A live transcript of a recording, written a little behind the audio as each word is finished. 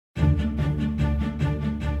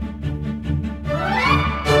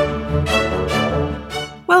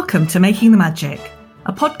Welcome to Making the Magic,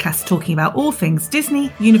 a podcast talking about all things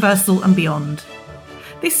Disney, Universal and beyond.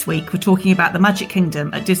 This week we're talking about the Magic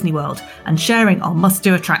Kingdom at Disney World and sharing our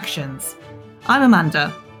must-do attractions. I'm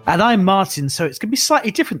Amanda. And I'm Martin, so it's going to be slightly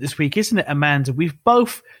different this week, isn't it, Amanda? We've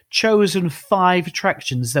both chosen 5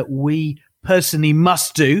 attractions that we personally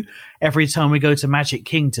must do every time we go to Magic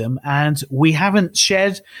Kingdom, and we haven't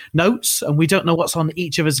shared notes and we don't know what's on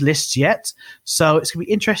each of us lists yet, so it's going to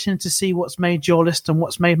be interesting to see what's made your list and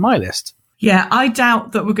what's made my list. Yeah, I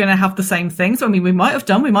doubt that we're going to have the same things. I mean, we might have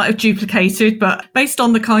duplicated, but based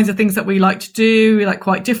on the kinds of things that we like to do, we like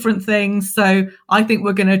quite different things. So I think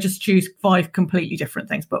we're going to just choose 5 completely different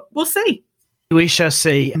things, but we'll see. We shall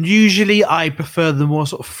see. And usually I prefer the more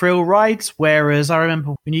sort of thrill rides, whereas I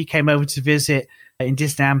remember when you came over to visit in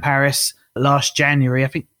Disneyland Paris last January, I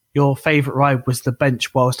think your favourite ride was the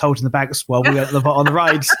bench while I was holding the bags while we went on the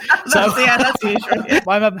rides. That's usual.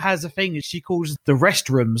 My mum has a thing, she calls the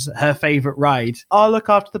restrooms her favourite ride. I'll look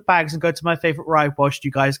after the bags and go to my favourite ride whilst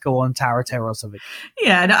you guys go on Tower of Terror or something.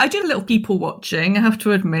 Yeah, no, I did a little people watching, I have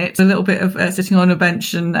to admit, a little bit of sitting on a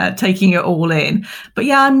bench and taking it all in. But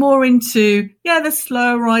yeah, I'm more into, the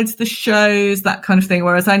slower rides, the shows, that kind of thing.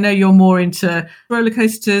 Whereas I know you're more into roller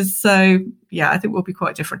coasters. So yeah, I think we'll be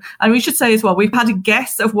quite different. And we should say as well, we've had a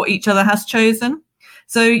guess of what each other has chosen.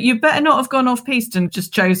 So you better not have gone off piste and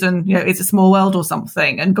just chosen, It's a Small World or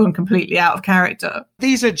something and gone completely out of character.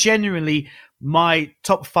 These are genuinely my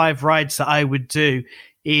top 5 rides that I would do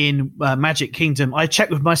in Magic Kingdom. I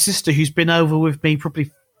checked with my sister, who's been over with me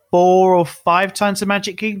probably 4 or 5 times to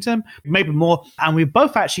Magic Kingdom, maybe more. And we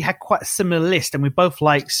both actually had quite a similar list and we both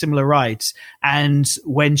like similar rides. And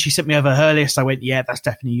when she sent me over her list, I went, yeah, that's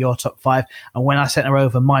definitely your top 5. And when I sent her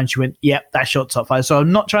over mine, she went, yep, that's your top 5. So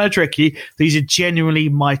I'm not trying to trick you. These are genuinely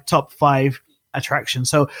my top 5 attraction.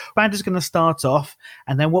 So Amanda's going to start off,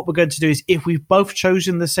 and then what we're going to do is, if we've both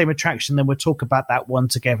chosen the same attraction, then we'll talk about that one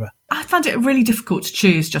together. I found it really difficult to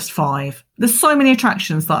choose just 5. There's so many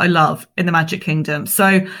attractions that I love in the Magic Kingdom.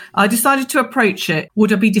 So I decided to approach it.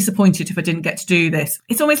 Would I be disappointed if I didn't get to do this?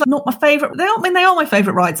 It's almost like not my favourite. They are my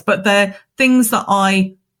favourite rides, but they're things that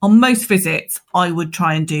on most visits, I would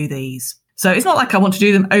try and do these. So it's not like I want to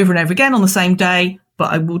do them over and over again on the same day,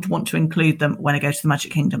 but I would want to include them when I go to the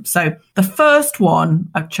Magic Kingdom. So the first one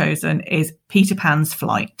I've chosen is Peter Pan's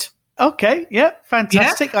Flight. Okay, yeah,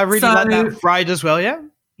 fantastic. Yeah. I really like that ride as well, yeah.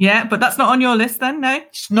 Yeah, but that's not on your list then, no?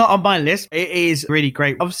 It's not on my list. It is really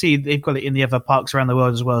great. Obviously, they've got it in the other parks around the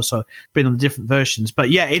world as well, so been on the different versions. But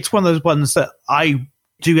yeah, it's one of those ones that I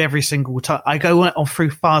do every single time. I go on through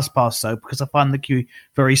Fast Pass, though, because I find the queue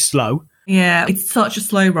very slow. Yeah, it's such a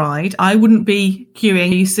slow ride. I wouldn't be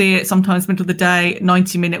queuing. You see it sometimes middle of the day,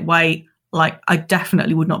 90-minute wait. Like, I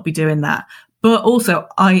definitely would not be doing that. But also,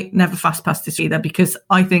 I never fast pass this either, because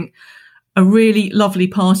I think a really lovely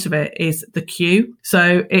part of it is the queue.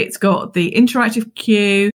 So it's got the interactive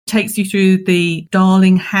queue, takes you through the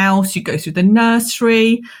Darling house, you go through the nursery,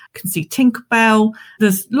 you can see Tinkerbell.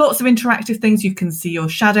 There's lots of interactive things. You can see your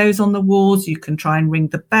shadows on the walls, you can try and ring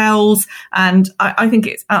the bells. And I think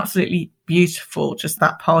it's absolutely beautiful, just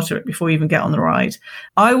that part of it before you even get on the ride.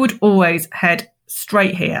 I would always head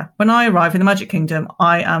straight here. When I arrive in the Magic Kingdom,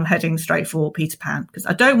 I am heading straight for Peter Pan because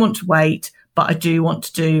I don't want to wait, but I do want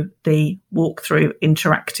to do the walkthrough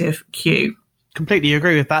interactive queue. Completely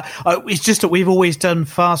agree with that. It's just that we've always done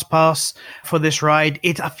Fast Pass for this ride.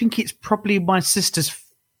 I think it's probably my sister's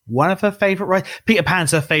one of her favourite rides. Peter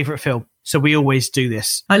Pan's her favourite film, so we always do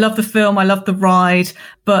this. I love the film, I love the ride,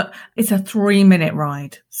 but it's a 3-minute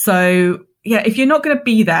ride. So yeah, if you're not going to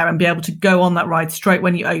be there and be able to go on that ride straight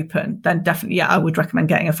when you open, then definitely, I would recommend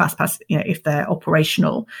getting a fast pass, if they're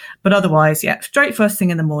operational. But otherwise, straight first thing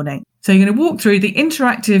in the morning. So you're going to walk through the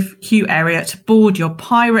interactive queue area to board your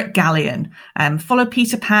pirate galleon and follow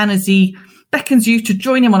Peter Pan as he beckons you to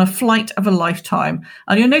join him on a flight of a lifetime.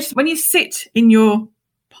 And you'll notice when you sit in your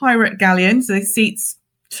pirate galleon, so the seats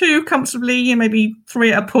 2 comfortably and maybe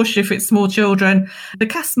 3 at a push if it's small children, the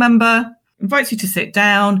cast member invites you to sit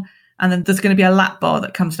down. And then there's going to be a lap bar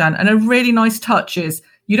that comes down. And a really nice touch is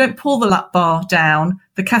you don't pull the lap bar down.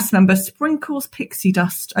 The cast member sprinkles pixie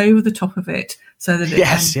dust over the top of it so that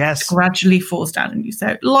it gradually falls down. And you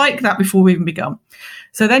say, like that before we even begun.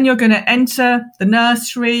 So then you're going to enter the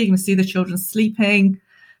nursery. You can see the children sleeping. And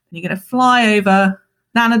you're going to fly over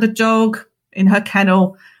Nana the dog in her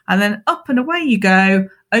kennel. And then up and away you go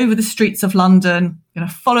over the streets of London. You're going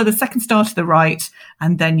to follow the second star to the right,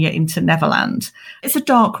 and then you're into Neverland. It's a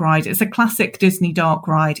dark ride. It's a classic Disney dark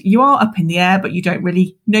ride. You are up in the air, but you don't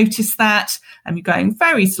really notice that. And you're going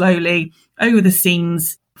very slowly over the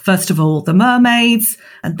scenes. First of all, the mermaids,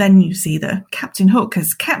 and then you see the Captain Hook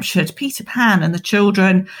has captured Peter Pan and the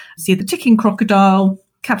children. You see the ticking crocodile,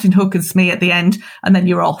 Captain Hook and Smee at the end, and then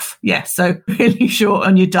you're off. Yeah, so really short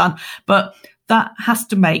and you're done. But that has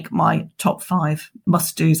to make my top 5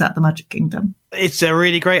 must-dos at the Magic Kingdom. It's a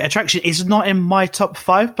really great attraction. It's not in my top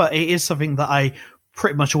 5, but it is something that I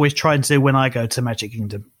pretty much always try and do when I go to Magic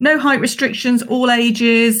Kingdom. No height restrictions, all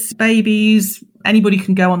ages, babies, anybody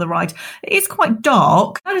can go on the ride. It is quite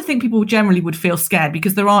dark. I don't think people generally would feel scared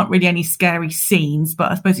because there aren't really any scary scenes, but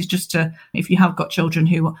I suppose it's just if you have got children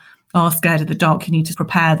who are scared of the dark, you need to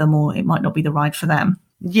prepare them, or it might not be the ride for them.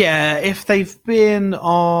 Yeah, if they've been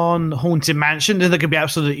on Haunted Mansion, then they could be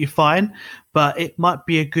absolutely fine. But it might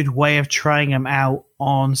be a good way of trying them out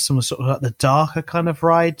on some sort of like the darker kind of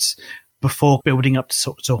rides before building up to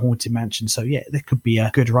sort of Haunted Mansion. So yeah, there could be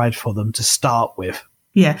a good ride for them to start with.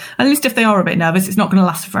 Yeah, at least if they are a bit nervous, it's not going to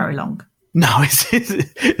last very long. No,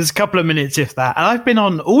 it's a couple of minutes, if that. And I've been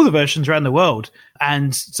on all the versions around the world.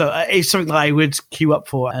 And so it's something that I would queue up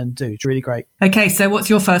for and do. It's really great. Okay, so what's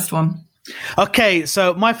your first one? Okay,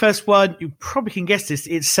 so my first one, you probably can guess this.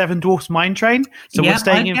 It's Seven Dwarfs Mine Train. So we're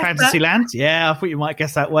staying in Fantasyland. Yeah, I thought you might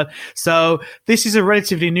guess that one. So this is a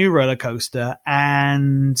relatively new roller coaster.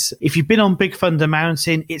 And if you've been on Big Thunder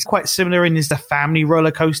Mountain, it's quite similar in is a family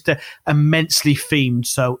roller coaster, immensely themed.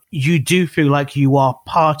 So you do feel like you are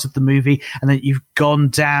part of the movie and that you've gone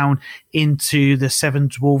down into the Seven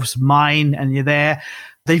Dwarfs mine and you're there.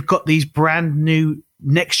 They've got these brand new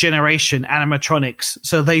next generation animatronics,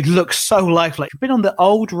 so they look so lifelike. You've been on the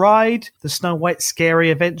old ride, the Snow White Scary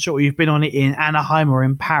Adventure, or you've been on it in Anaheim or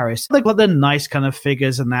in Paris. They've got the nice kind of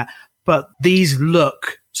figures and that, but these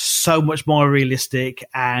look so much more realistic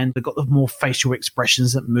and they've got the more facial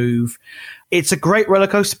expressions that move. It's a great roller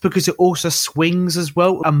coaster because it also swings as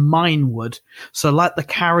well, a mine would. So like the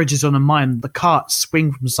carriages on a mine, the carts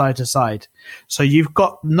swing from side to side. So you've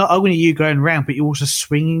got not only you going around, but you're also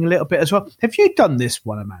swinging a little bit as well. Have you done this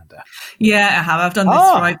one, Amanda? Yeah, I have. I've done this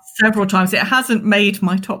ride several times. It hasn't made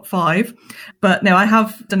my top 5, but no, I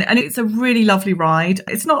have done it. And it's a really lovely ride.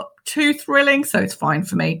 It's not too thrilling, so it's fine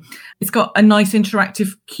for me. It's got a nice interactive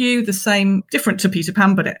queue, the same, different to Peter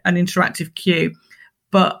Pan, but an interactive queue.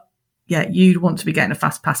 But yeah, you'd want to be getting a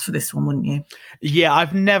fast pass for this one, wouldn't you? Yeah,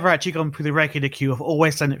 I've never actually gone through the regular queue. I've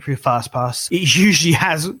always done it through Fast Pass. It usually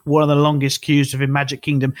has one of the longest queues within Magic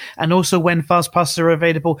Kingdom. And also when Fast Passes are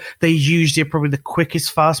available, they usually are probably the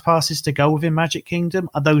quickest Fast Passes to go within Magic Kingdom.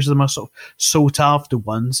 And those are the most sort of sought after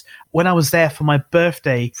ones. When I was there for my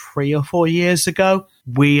birthday 3 or 4 years ago,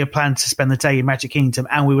 we had planned to spend the day in Magic Kingdom.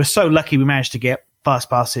 And we were so lucky we managed to get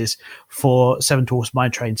fast passes for Seven Dwarfs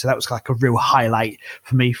Mine Train. So that was like a real highlight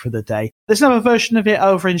for me for the day. There's another version of it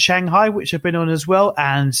over in Shanghai, which I've been on as well.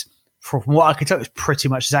 And from what I can tell, it's pretty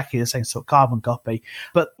much exactly the same sort of carbon copy.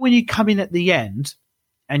 But when you come in at the end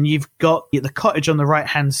and you've got the cottage on the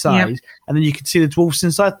right-hand side, and then you can see the dwarfs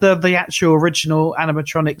inside the actual original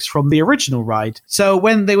animatronics from the original ride. So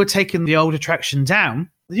when they were taking the old attraction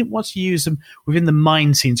down, they didn't want to use them within the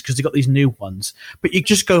mine scenes because they got these new ones. But you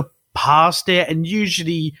just go past it and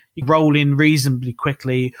usually you roll in reasonably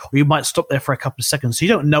quickly, or you might stop there for a couple of seconds so you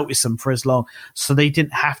don't notice them for as long. So they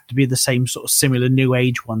didn't have to be the same sort of similar new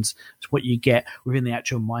age ones as what you get within the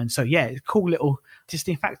actual mine. So yeah, cool little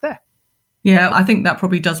Disney fact there. Yeah, I think that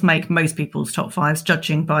probably does make most people's top 5s,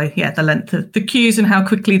 judging by the length of the queues and how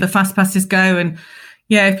quickly the fast passes go. And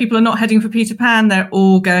yeah, if people are not heading for Peter Pan, they're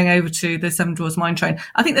all going over to the Seven Dwarfs Mine Train.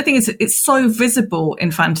 I think the thing is, it's so visible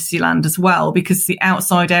in Fantasyland as well, because the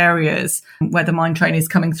outside areas where the mine train is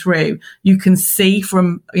coming through, you can see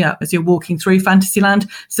from, as you're walking through Fantasyland.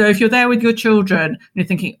 So if you're there with your children and you're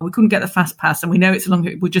thinking, we couldn't get the fast pass and we know it's long,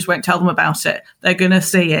 we just won't tell them about it, they're going to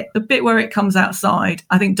see it. The bit where it comes outside,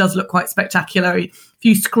 I think does look quite spectacular. A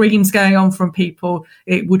few screams going on from people,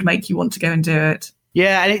 it would make you want to go and do it.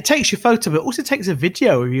 Yeah, and it takes your photo, but it also takes a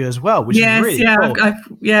video of you as well, which is really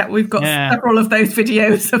cool. We've got several of those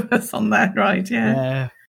videos of us on there, right? Yeah.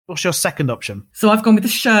 What's your second option? So I've gone with the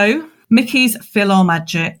show, Mickey's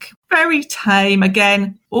PhilharMagic. Very tame,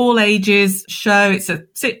 again, all ages show. It's a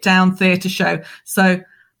sit-down theatre show. So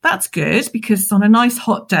that's good because on a nice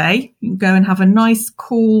hot day, you can go and have a nice,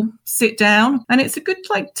 cool sit down. And it's a good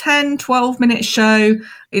 10, 12 minute show.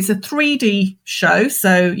 It's a 3D show.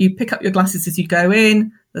 So you pick up your glasses as you go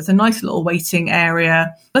in. There's a nice little waiting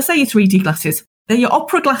area. Let's say your 3D glasses. They're your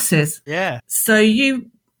opera glasses. Yeah. So you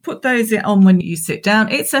put those on when you sit down.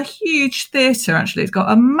 It's a huge theatre, actually. It's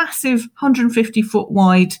got a massive 150 foot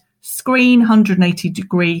wide screen, 180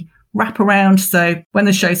 degree wrap around. So when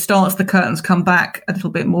the show starts, the curtains come back a little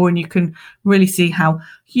bit more and you can really see how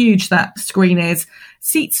huge that screen is.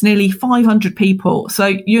 Seats nearly 500 people.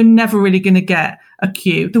 So you're never really going to get a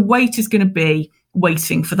queue. The wait is going to be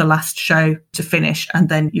waiting for the last show to finish, and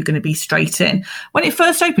then you're going to be straight in. When it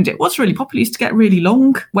first opened, it was really popular. You used to get really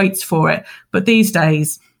long waits for it. But these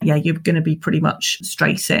days, yeah, you're going to be pretty much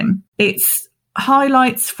straight in. It's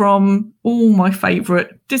highlights from all my favourite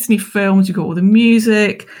Disney films. You've got all the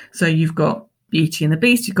music. So you've got Beauty and the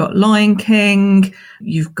Beast, you've got Lion King,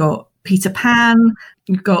 you've got Peter Pan,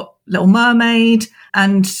 you've got Little Mermaid,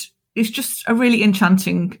 and it's just a really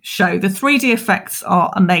enchanting show. The 3D effects are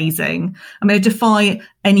amazing. I mean, I defy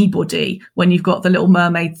anybody when you've got the Little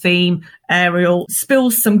Mermaid theme. Ariel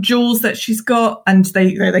spills some jewels that she's got and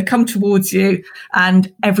they come towards you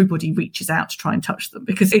and everybody reaches out to try and touch them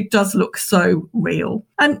because it does look so real.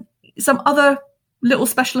 And some other little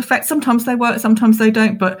special effects, sometimes they work, sometimes they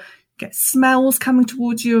don't, but get smells coming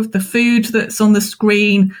towards you of the food that's on the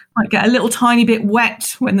screen, might get a little tiny bit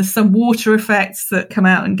wet when there's some water effects that come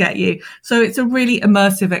out and get you. So it's a really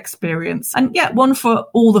immersive experience. And yeah, one for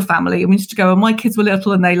all the family. We used to go, and my kids were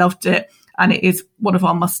little and they loved it. And it is one of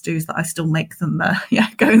our must-dos that I still make them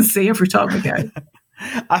go and see every time we go.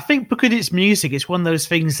 I think because it's music, it's one of those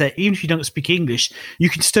things that even if you don't speak English, you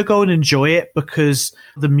can still go and enjoy it because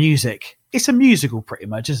the music, it's a musical pretty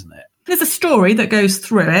much, isn't it? There's a story that goes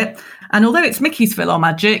through it. And although it's Mickey's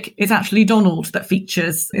PhilharMagic, it's actually Donald that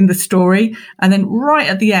features in the story. And then right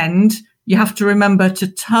at the end, you have to remember to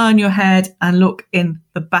turn your head and look in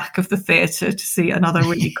the back of the theatre to see another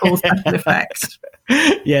really cool special effect.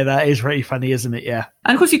 Yeah, that is really funny, isn't it? Yeah.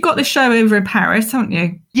 And of course, you've got this show over in Paris, haven't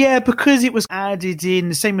you? Yeah, because it was added in,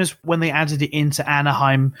 the same as when they added it into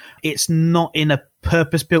Anaheim, it's not in a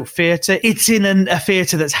purpose-built theatre. It's in a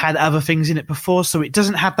theatre that's had other things in it before, so it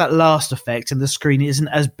doesn't have that last effect, and the screen isn't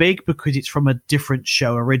as big because it's from a different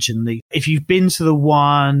show originally. If you've been to the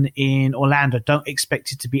one in Orlando, don't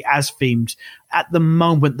expect it to be as themed. At the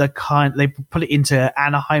moment, they put it into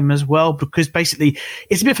Anaheim as well because basically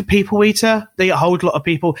it's a bit of a people eater. They hold a lot of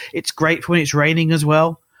people. It's great for when it's raining as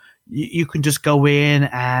well. You can just go in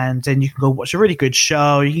and then you can go watch a really good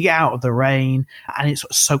show. You can get out of the rain and it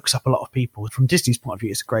sort of soaks up a lot of people. From Disney's point of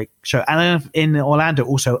view, it's a great show. And in Orlando,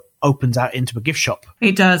 also opens out into a gift shop.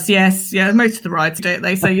 It does, yes. Yeah, most of the rides do,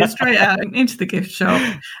 they say you're straight out into the gift shop.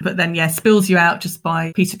 But then, yeah, spills you out just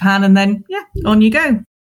by Peter Pan and then, yeah, on you go.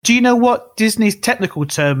 Do you know what Disney's technical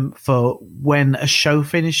term for when a show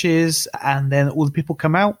finishes and then all the people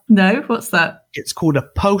come out? No, what's that? It's called a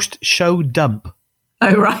post-show dump.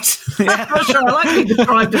 Oh, right. I'm not sure I like how you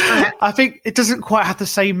described it. I think it doesn't quite have the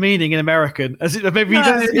same meaning in American as it maybe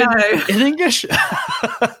does in English.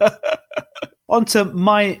 On to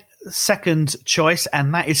my second choice,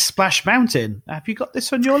 and that is Splash Mountain. Have you got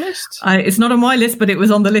this on your list? It's not on my list, but it was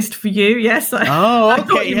on the list for you. Yes. I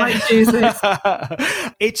thought you might choose this.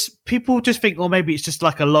 It's people just think, well, maybe it's just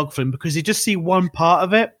like a log flume because they just see one part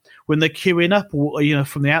of it. When they're queuing up, or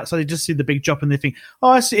from the outside, they just see the big drop and they think,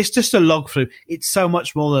 "Oh, it's just a log flume." It's so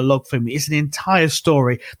much more than a log flume. It's an entire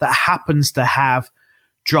story that happens to have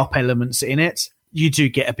drop elements in it. You do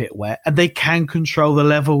get a bit wet, and they can control the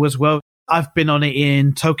level as well. I've been on it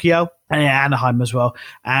in Tokyo and in Anaheim as well,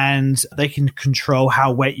 and they can control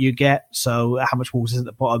how wet you get, so how much water is at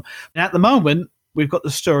the bottom. And at the moment, we've got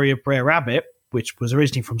the story of Brer Rabbit, which was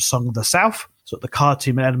originally from Song of the South, so the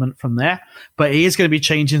cartoon element from there. But he is going to be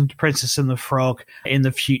changing to Princess and the Frog in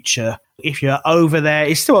the future. If you're over there,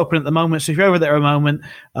 it's still open at the moment, so if you're over there a moment,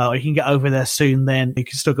 or you can get over there soon, then you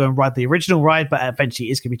can still go and ride the original ride, but eventually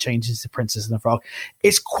it's going to be changing to Princess and the Frog.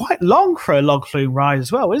 It's quite long for a log flume ride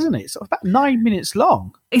as well, isn't it? It's about 9 minutes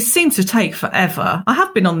long. It seems to take forever. I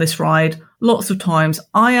have been on this ride lots of times.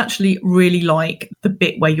 I actually really like the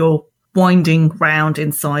bit where you're winding round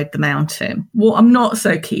inside the mountain. What I'm not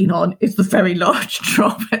so keen on is the very large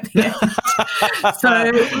drop at the end. So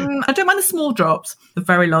I don't mind the small drops. The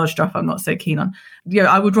very large drop I'm not so keen on.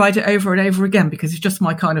 I would ride it over and over again because it's just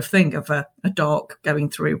my kind of thing of a dark going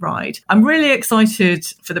through ride. I'm really excited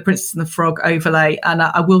for the Princess and the Frog overlay, and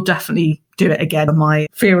I will definitely do it again. My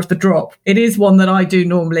fear of the drop. It is one that I do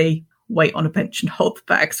normally wait on a bench and hold the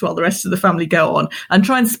bags while the rest of the family go on and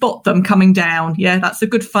try and spot them coming down. Yeah, that's a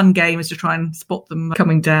good fun game, is to try and spot them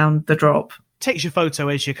coming down the drop. Takes your photo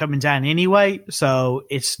as you're coming down anyway, so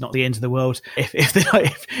it's not the end of the world if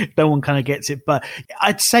no one kind of gets it. But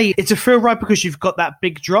I'd say it's a thrill ride because you've got that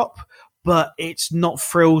big drop, but it's not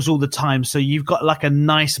thrills all the time. So you've got like a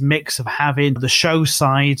nice mix of having the show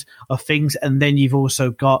side of things, and then you've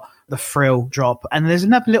also got the thrill drop. And there's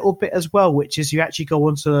another little bit as well, which is you actually go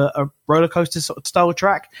onto a roller coaster sort of style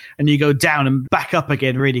track, and you go down and back up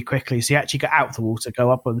again really quickly. So you actually go out the water, go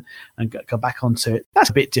up and go back onto it. That's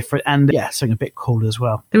a bit different, and yeah, something a bit cool as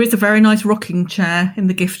well. There is a very nice rocking chair in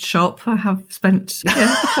the gift shop. I have spent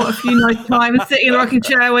quite a few nice times sitting in the rocking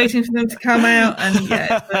chair waiting for them to come out, and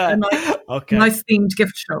yeah, it's a nice themed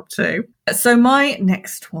gift shop too. So my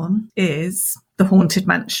next one is the Haunted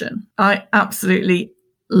Mansion. I absolutely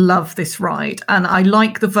love this ride, and I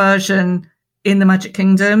like the version in the Magic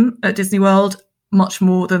Kingdom at Disney World much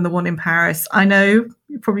more than the one in Paris. I know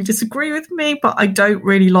you probably disagree with me, but I don't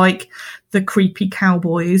really like the creepy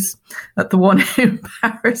cowboys at the one in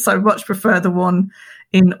Paris. I much prefer the one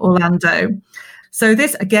in Orlando. So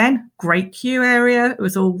this, again, great queue area. It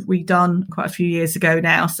was all redone quite a few years ago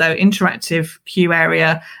now. So interactive queue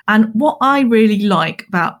area. And what I really like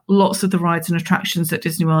about lots of the rides and attractions at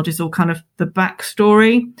Disney World is all kind of the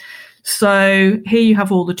backstory. So here you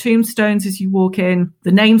have all the tombstones as you walk in.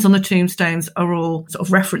 The names on the tombstones are all sort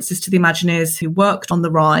of references to the Imagineers who worked on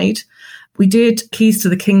the ride. We did Keys to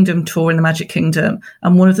the Kingdom tour in the Magic Kingdom,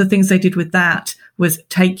 and one of the things they did with that was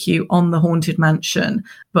take you on the Haunted Mansion,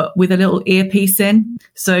 but with a little earpiece in.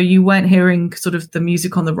 So you weren't hearing sort of the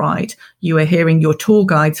music on the ride, you were hearing your tour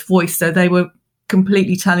guide's voice. So they were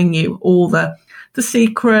completely telling you all the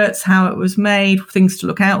secrets, how it was made, things to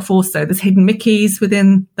look out for. So there's hidden Mickeys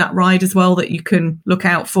within that ride as well that you can look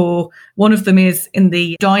out for. One of them is in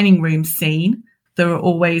the dining room scene. There are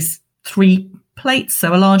always 3 plates,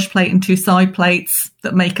 so a large plate and 2 side plates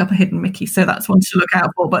that make up a hidden Mickey. So that's one to look out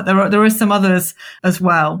for, but there are some others as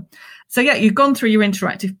well. So yeah, you've gone through your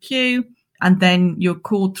interactive queue, and then you're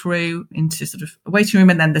called through into sort of a waiting room,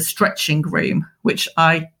 and then the stretching room, which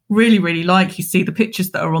I really, really like. You see the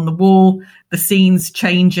pictures that are on the wall, the scenes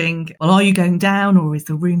changing. Well, are you going down, or is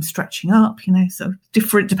the room stretching up? You know, so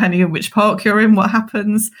different depending on which park you're in, what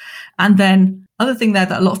happens. And then other thing there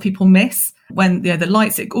that a lot of people miss, when the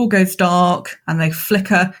lights, it all goes dark and they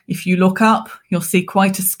flicker. If you look up, you'll see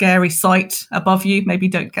quite a scary sight above you. Maybe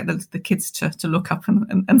don't get the kids to look up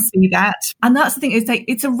and see that. And that's the thing, is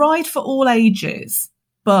it's a ride for all ages,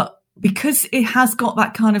 but because it has got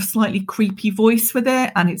that kind of slightly creepy voice with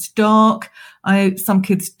it and it's dark, some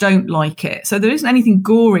kids don't like it. So there isn't anything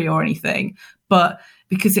gory or anything, but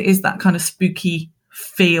because it is that kind of spooky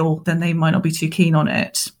feel, then they might not be too keen on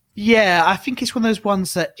it. Yeah, I think it's one of those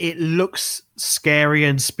ones that it looks scary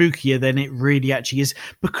and spookier than it really actually is.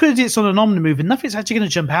 Because it's on an Omnimove and nothing's actually going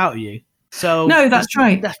to jump out at you. So no, that's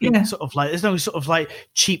right. Yeah. Sort of like, there's no sort of like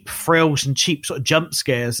cheap thrills and cheap sort of jump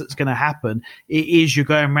scares that's going to happen. It is you're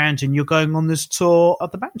going around and you're going on this tour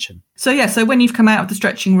of the mansion. So yeah, so when you've come out of the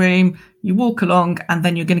stretching room, you walk along and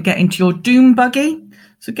then you're going to get into your Doom buggy.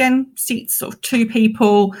 So again, seats sort of 2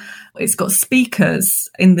 people. It's got speakers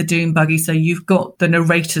in the Doom buggy, so you've got the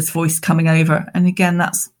narrator's voice coming over. And again,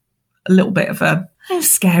 that's a little bit of a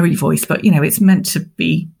scary voice, but you know, it's meant to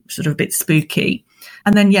be sort of a bit spooky.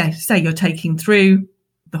 And then, yeah, say you're taking through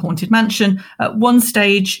the Haunted Mansion. At one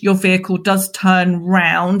stage, your vehicle does turn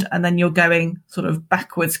round and then you're going sort of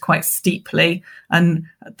backwards quite steeply. And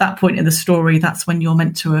at that point in the story, that's when you're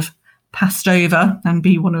meant to have passed over and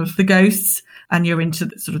be one of the ghosts, and you're into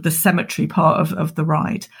sort of the cemetery part of the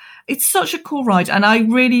ride. It's such a cool ride, and I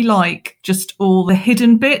really like just all the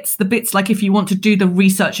hidden bits, the bits like if you want to do the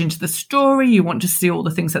research into the story, you want to see all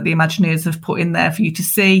the things that the Imagineers have put in there for you to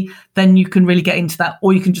see, then you can really get into that,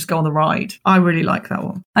 or you can just go on the ride. I really like that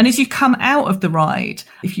one. And as you come out of the ride,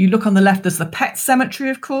 if you look on the left, there's the pet cemetery,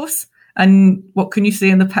 of course. And what can you see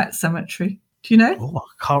in the pet cemetery? Do you know? Oh,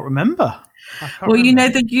 I can't remember. Well, you know,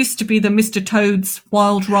 there used to be the Mr. Toad's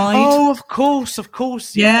Wild Ride. Oh, of course.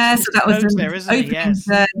 Yeah, so that was there, isn't it? Yes.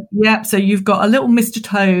 Yeah, so you've got a little Mr.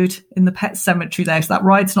 Toad in the pet cemetery there. So that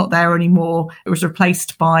ride's not there anymore. It was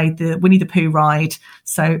replaced by the Winnie the Pooh ride.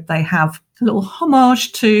 So they have a little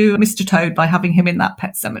homage to Mr. Toad by having him in that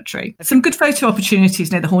pet cemetery. Some good photo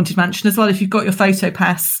opportunities near the Haunted Mansion as well. If you've got your Photo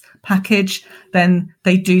Pass package, then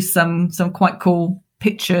they do some quite cool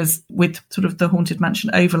pictures with sort of the Haunted Mansion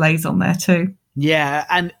overlays on there too. Yeah,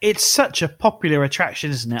 and it's such a popular attraction,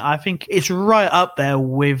 isn't it? I think it's right up there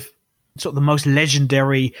with sort of the most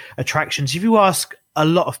legendary attractions. If you ask a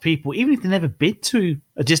lot of people, even if they've never been to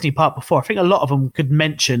a Disney park before, I think a lot of them could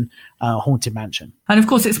mention Haunted Mansion. And of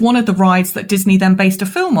course, it's one of the rides that Disney then based a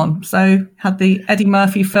film on. So had the Eddie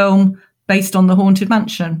Murphy film based on the Haunted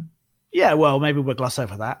Mansion. Yeah, well, maybe we'll gloss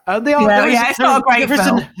over that. It's not a great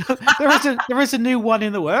film. There is a new one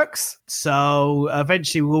in the works. So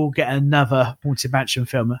eventually we'll get another Haunted Mansion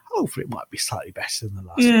film. Hopefully it might be slightly better than the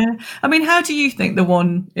last one. Yeah. I mean, how do you think the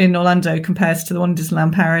one in Orlando compares to the one in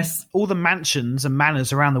Disneyland Paris? All the mansions and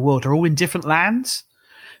manors around the world are all in different lands.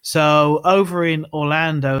 So over in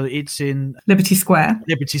Orlando, it's in Liberty Square.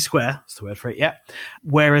 Liberty Square, that's the word for it, yeah.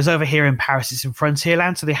 Whereas over here in Paris, it's in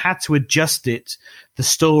Frontierland. So they had to adjust the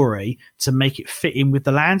story, to make it fit in with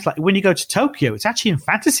the land. Like when you go to Tokyo, it's actually in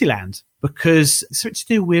Fantasyland, because it's something to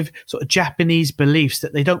do with sort of Japanese beliefs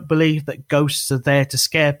that they don't believe that ghosts are there to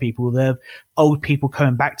scare people. They're old people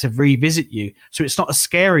coming back to revisit you. So it's not a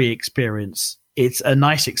scary experience. It's a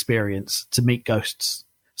nice experience to meet ghosts.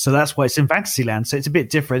 So that's why it's in Fantasyland. So it's a bit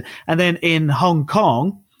different. And then in Hong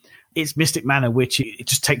Kong, it's Mystic Manor, which it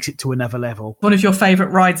just takes it to another level. One of your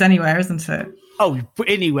favourite rides anywhere, isn't it? Oh,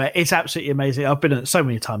 anywhere. It's absolutely amazing. I've been on it so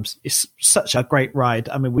many times. It's such a great ride.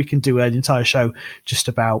 I mean, we can do an entire show just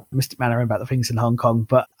about Mystic Manor and about the things in Hong Kong.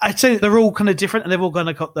 But I'd say they're all kind of different, and they've all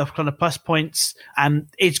got the kind of plus points. And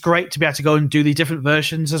it's great to be able to go and do the different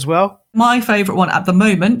versions as well. My favourite one at the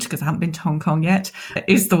moment, because I haven't been to Hong Kong yet,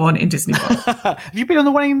 is the one in Disney World. Have you been on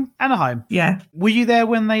the one in Anaheim? Yeah. Were you there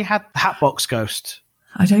when they had Hatbox Ghost?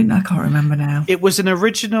 I don't know. I can't remember now. It was an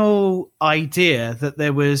original idea that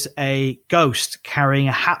there was a ghost carrying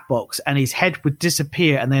a hat box and his head would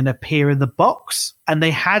disappear and then appear in the box. And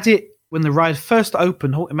they had it when the ride first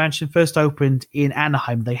opened, Haunted Mansion first opened in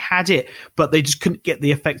Anaheim. They had it, but they just couldn't get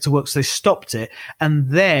the effect to work, so they stopped it. And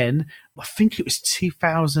then I think it was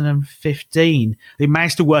 2015, they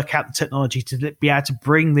managed to work out the technology to be able to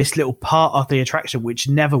bring this little part of the attraction, which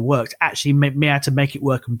never worked, actually be able to make it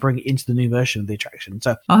work and bring it into the new version of the attraction.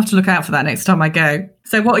 So I'll have to look out for that next time I go.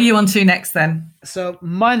 So what are you on to next then? So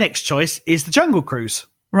my next choice is the Jungle Cruise.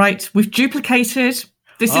 Right, we've duplicated.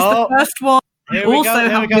 This is the first one. I also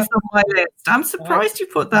have this on my list. I'm surprised you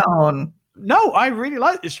put that on. No, I really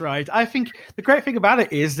like this ride. I think the great thing about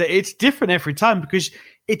it is that it's different every time because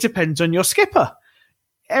it depends on your skipper.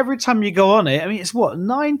 Every time you go on it, I mean, it's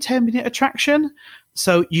 9-10 minute attraction.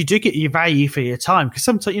 So you do get your value for your time, because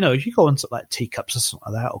sometimes, if you go on to like teacups or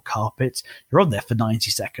something like that, or carpets, you're on there for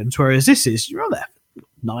 90 seconds. Whereas you're on there for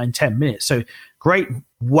 9-10 minutes. So great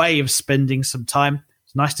way of spending some time.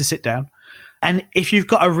 It's nice to sit down. And if you've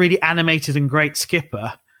got a really animated and great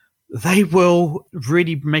skipper, they will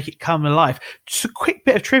really make it come alive. Just a quick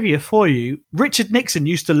bit of trivia for you. Richard Nixon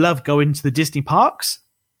used to love going to the Disney parks.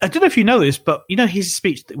 I don't know if you know this, but his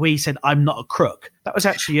speech where he said, "I'm not a crook." That was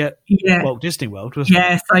actually at Walt Disney World, wasn't it?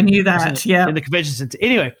 Yes, I knew that. In the convention center.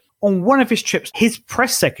 Anyway, on one of his trips, his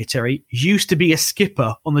press secretary used to be a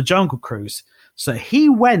skipper on the Jungle Cruise. So he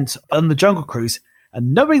went on the Jungle Cruise,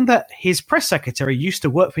 and knowing that his press secretary used to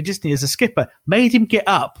work for Disney as a skipper, made him get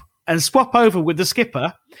up and swap over with the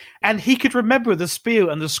skipper, and he could remember the spiel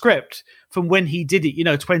and the script from when he did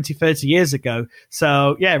it, 20, 30 years ago.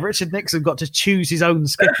 So, yeah, Richard Nixon got to choose his own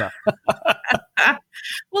skipper.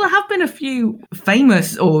 Well, there have been a few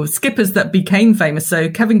famous or skippers that became famous. So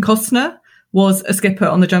Kevin Costner was a skipper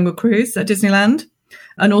on the Jungle Cruise at Disneyland.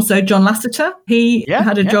 And also John Lasseter. He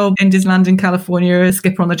had a job in Disneyland in California as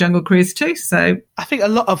skipper on the Jungle Cruise too. So I think a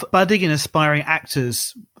lot of budding and aspiring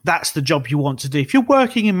actors, that's the job you want to do. If you're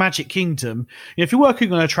working in Magic Kingdom, if you're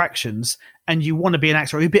working on attractions and you want to be an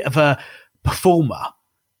actor or a bit of a performer,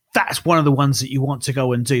 that's one of the ones that you want to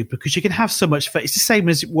go and do, because you can have so much fun. It's the same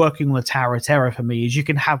as working on the Tower of Terror for me, is you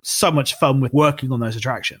can have so much fun with working on those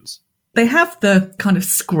attractions. They have the kind of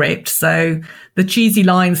script, so the cheesy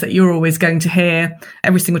lines that you're always going to hear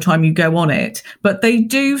every single time you go on it, but they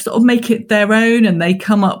do sort of make it their own and they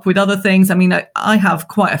come up with other things. I mean, I have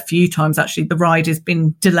quite a few times actually the ride has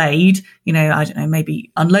been delayed. I don't know,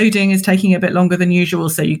 maybe unloading is taking a bit longer than usual,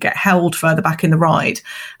 so you get held further back in the ride.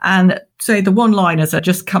 And so the one-liners are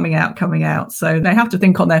just coming out. So they have to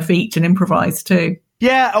think on their feet and improvise too.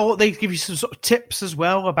 Yeah, or they give you some sort of tips as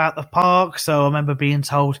well about the park. So I remember being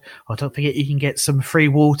told, don't forget you can get some free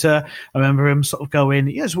water. I remember him sort of going,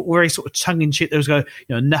 it's very sort of tongue-in-cheek. There was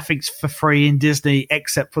nothing's for free in Disney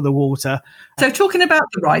except for the water. So talking about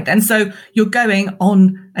the ride then, so you're going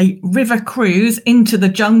on a river cruise into the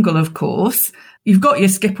jungle, of course. You've got your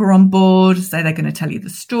skipper on board, so they're going to tell you the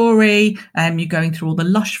story. You're going through all the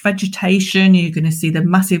lush vegetation. You're going to see the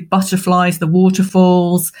massive butterflies, the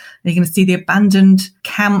waterfalls. You're going to see the abandoned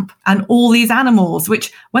camp and all these animals,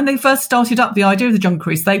 which when they first started up the idea of the Jungle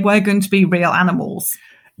Cruise, they were going to be real animals.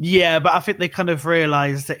 Yeah, but I think they kind of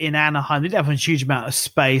realised that in Anaheim, they didn't have a huge amount of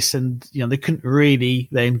space and, they couldn't really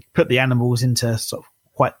then put the animals into sort of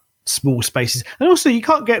quite small spaces. And also, you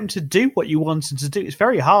can't get them to do what you want them to do. It's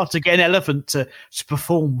very hard to get an elephant to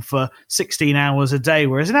perform for 16 hours a day,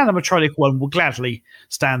 whereas an animatronic one will gladly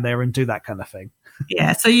stand there and do that kind of thing.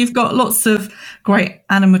 Yeah, so you've got lots of great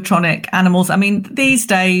animatronic animals. I mean, these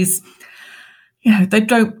days, they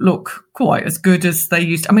don't look quite as good as they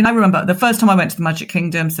used to. I mean, I remember the first time I went to the Magic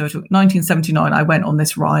Kingdom, so it was 1979, I went on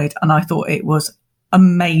this ride and I thought it was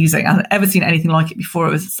amazing. I hadn't ever seen anything like it before.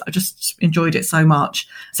 I just enjoyed it so much.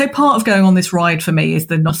 So part of going on this ride for me is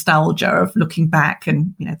the nostalgia of looking back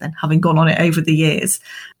and, then having gone on it over the years.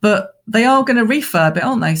 But they are going to refurb it,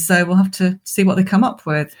 aren't they? So we'll have to see what they come up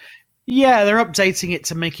with. Yeah, they're updating it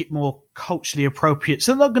to make it more culturally appropriate.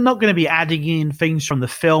 So they're not going to be adding in things from the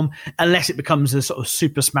film unless it becomes a sort of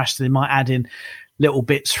super smash. They might add in little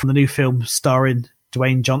bits from the new film starring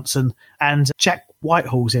Dwayne Johnson, and Jack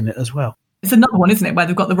Whitehall's in it as well. It's another one, isn't it, where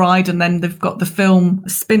they've got the ride and then they've got the film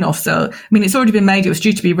spin-off. So, I mean, it's already been made. It was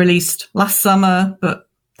due to be released last summer, but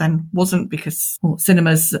then wasn't because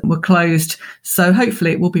cinemas were closed. So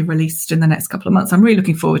hopefully it will be released in the next couple of months. I'm really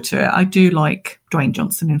looking forward to it. I do like Dwayne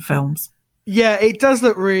Johnson in films. Yeah, it does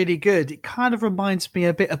look really good. It kind of reminds me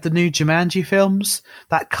a bit of the new Jumanji films,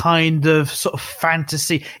 that kind of sort of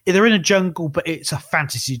fantasy. They're in a jungle, but it's a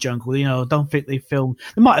fantasy jungle. I don't think they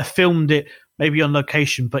might have filmed it maybe on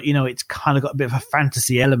location, but it's kind of got a bit of a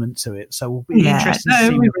fantasy element to it. So we'll be interested to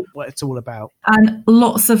see what it's all about. And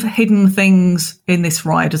lots of hidden things in this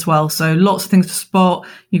ride as well. So lots of things to spot.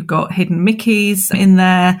 You've got hidden Mickeys in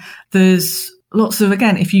there. There's lots of,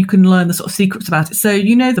 again, if you can learn the sort of secrets about it. So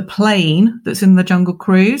the plane that's in the Jungle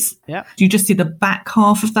Cruise? Yeah. Do you just see the back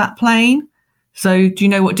half of that plane? So do you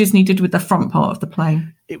know what Disney did with the front part of the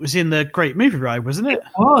plane? It was in the Great Movie Ride, wasn't it? It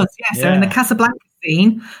was, yeah. So in the Casablanca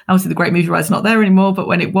scene, obviously the Great Movie Ride's not there anymore, but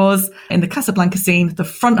when it was in the Casablanca scene, the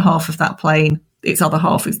front half of that plane, its other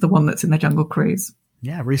half is the one that's in the Jungle Cruise.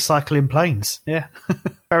 Yeah, recycling planes. Yeah.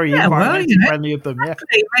 Very environmentally friendly of them,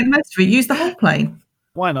 exactly. Most of it use the whole plane.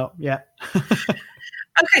 Why not? Yeah.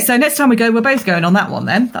 Okay, so next time we go, we're both going on that one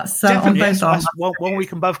then. That's on both arms. One we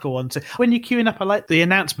can both go on to. When you're queuing up, I like the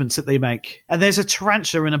announcements that they make. And there's a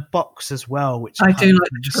tarantula in a box as well, which I do like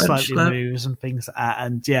the slightly moves and things like that.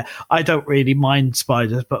 And I don't really mind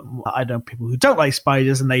spiders, but I know people who don't like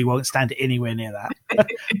spiders and they won't stand anywhere near that.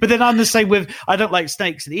 But then I'm the same with, I don't like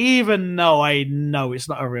snakes, even though I know it's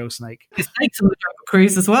not a real snake. There's snakes on the Jungle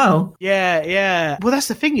Cruise as well. Yeah. Well, that's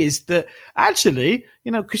the thing is that actually,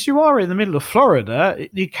 because you are in the middle of Florida,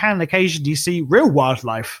 you can occasionally see real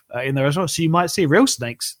wildlife in there as well. So you might see real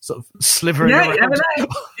snakes sort of slithering around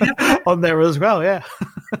on there as well. Yeah.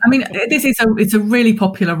 I mean, it's a really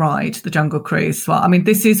popular ride, the Jungle Cruise. Well, I mean,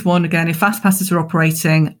 this is one, again, if fast passes are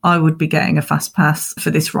operating, I would be getting a fast pass for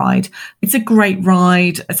this ride. It's a great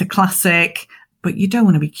ride. It's a classic, but you don't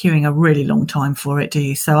want to be queuing a really long time for it, do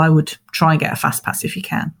you? So I would try and get a fast pass if you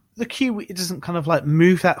can. The queue, it doesn't kind of like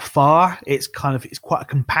move that far. It's quite a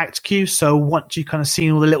compact queue. So once you kind of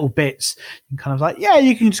seen all the little bits, you kind of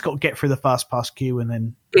you can just got to get through the fast pass queue and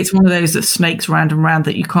then. It's one of those that snakes round and round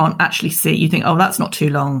that you can't actually see. You think, oh, that's not too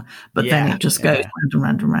long, but then it just goes round and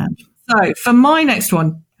round and round. So for my next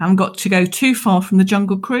one, I haven't got to go too far from the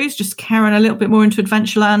Jungle Cruise, just carrying a little bit more into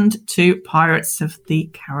Adventureland to Pirates of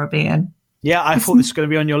the Caribbean. Yeah, I thought this was going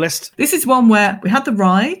to be on your list. This is one where we had the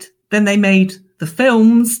ride, then they made the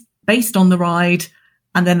films based on the ride,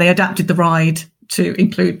 and then they adapted the ride to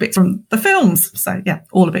include bits from the films. So yeah,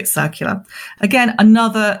 all a bit circular. Again,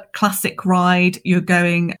 another classic ride. You're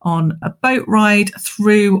going on a boat ride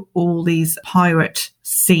through all these pirate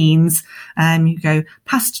scenes. You go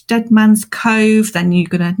past Dead Man's Cove, then you're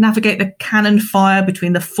going to navigate the cannon fire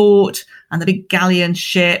between the fort and the big galleon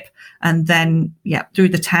ship. And then, through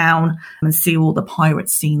the town and see all the pirate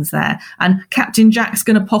scenes there. And Captain Jack's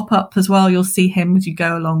going to pop up as well. You'll see him as you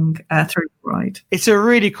go along through the ride. It's a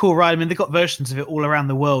really cool ride. I mean, they've got versions of it all around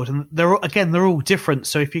the world. And they're all different.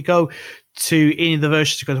 So if you go to any of the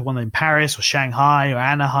versions, you go to one in Paris or Shanghai or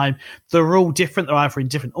Anaheim, they're all different. They're either in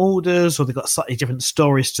different orders or they've got slightly different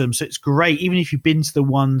stories to them. So it's great. Even if you've been to the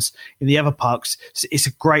ones in the other parks, it's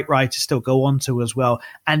a great ride to still go on to as well.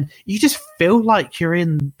 And you just feel like you're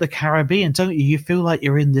in the Caribbean, don't you? You feel like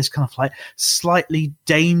you're in this kind of like slightly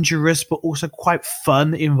dangerous, but also quite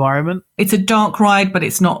fun environment. It's a dark ride, but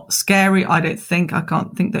it's not scary. I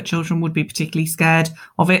can't think that children would be particularly scared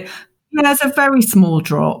of it. Yeah, it's a very small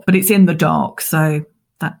drop, but it's in the dark, so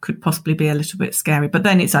that could possibly be a little bit scary. But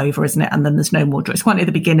then it's over, isn't it? And then there's no more drops. It's quite near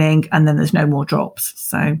the beginning, and then there's no more drops.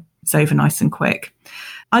 So it's over nice and quick.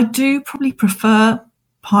 I do probably prefer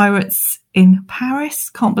Pirates in Paris.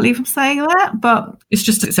 Can't believe I'm saying that, but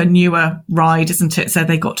it's a newer ride, isn't it? So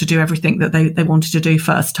they got to do everything that they wanted to do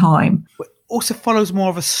first time. also follows more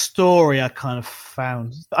of a story, I kind of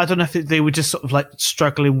found. I don't know if they were just sort of like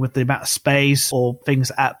struggling with the amount of space or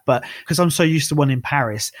things like that, but because I'm so used to one in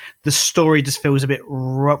Paris, the story just feels a bit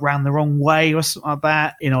round the wrong way or something like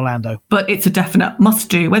that in Orlando. But it's a definite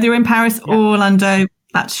must-do. Whether you're in Paris or Orlando,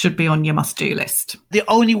 that should be on your must-do list. The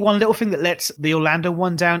only one little thing that lets the Orlando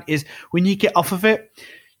one down is when you get off of it,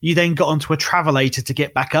 you then got onto a travelator to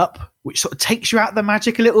get back up, which sort of takes you out of the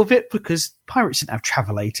magic a little bit because pirates didn't have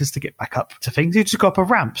travelators to get back up to things. You just go up a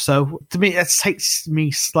ramp. So to me, that takes me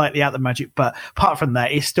slightly out of the magic. But apart from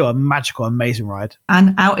that, it's still a magical, amazing ride.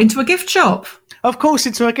 And out into a gift shop. Of course,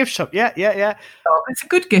 into a gift shop. Yeah. Oh, it's a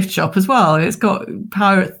good gift shop as well. It's got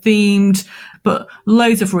pirate themed, but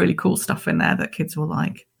loads of really cool stuff in there that kids will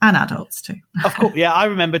like. And adults too. Of course, yeah. I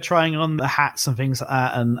remember trying on the hats and things like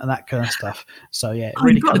that and that kind of stuff. So, yeah,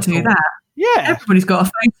 really you've got to do that. Yeah. Everybody's got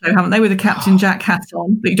a photo, haven't they, with a Captain Jack hat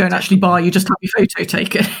on that you don't actually buy, you just have your photo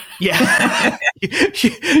taken. Yeah.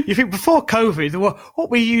 you think before COVID, what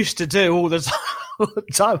we used to do all the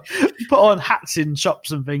time, put on hats in shops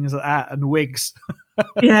and things like that and wigs.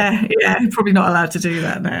 Yeah, probably not allowed to do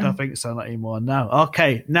that now. I don't think so, not anymore. No.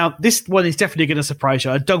 Okay, now this one is definitely going to surprise you.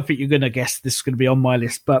 I don't think you're going to guess this is going to be on my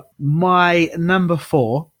list, but my number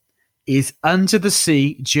 4 is Under the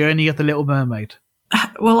Sea: Journey of the Little Mermaid.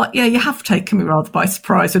 Well, yeah, you have taken me rather by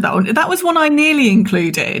surprise with that one. That was one I nearly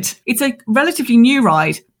included. It's a relatively new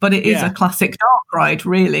ride, but it is a classic dark ride,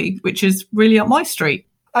 really, which is really up my street.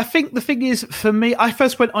 I think the thing is, for me, I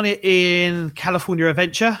first went on it in California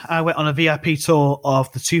Adventure. I went on a VIP tour of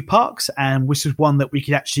the 2 parks, and this was one that we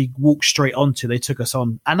could actually walk straight onto. They took us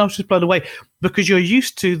on, and I was just blown away because you're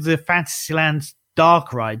used to the Fantasyland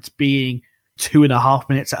dark rides being 2.5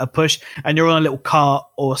 minutes at a push, and you're on a little cart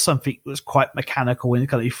or something that's quite mechanical and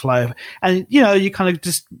kind of you fly over, and you kind of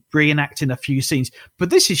just reenacting a few scenes.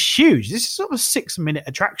 But this is huge. This is sort of a 6-minute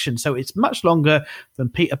attraction, so it's much longer than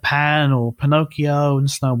Peter Pan or Pinocchio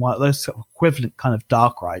and Snow White, those sort of equivalent kind of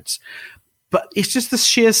dark rides. But it's just the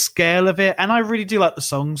sheer scale of it, and I really do like the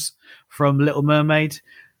songs from Little Mermaid.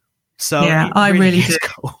 So yeah, I really do.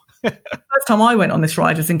 Cool. The first time I went on this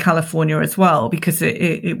ride was in California as well, because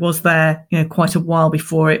it was there, quite a while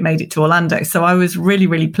before it made it to Orlando. So I was really,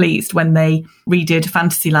 really pleased when they redid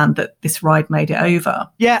Fantasyland that this ride made it over.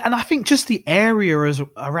 Yeah, and I think just the area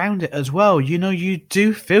around it as well, you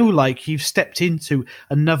do feel like you've stepped into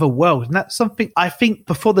another world. And that's something I think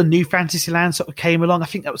before the new Fantasyland sort of came along, I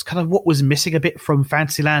think that was kind of what was missing a bit from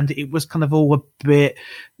Fantasyland. It was kind of all a bit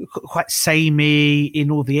quite samey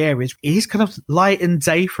in all the areas. It is kind of light and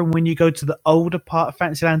day from when you go to the older part of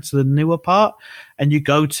Fantasyland to the newer part, and you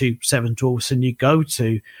go to Seven Dwarfs and you go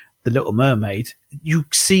to the Little Mermaid, you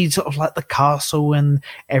see sort of like the castle and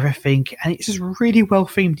everything, and it's just really well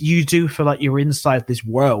themed. You do feel like you're inside this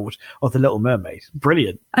world of the Little Mermaid.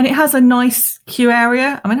 Brilliant. And it has a nice queue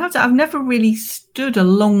area. I mean, I've never really stood a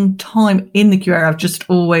long time in the queue area. I've just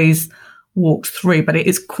always walked through, but it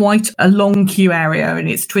is quite a long queue area, and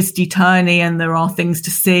it's twisty turny, and there are things to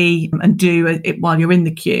see and do while you're in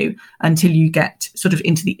the queue until you get sort of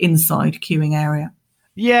into the inside queuing area.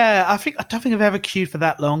 Yeah, I don't think I've ever queued for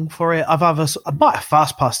that long for it. I might have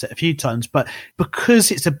fast passed it a few times, but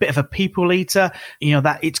because it's a bit of a people eater,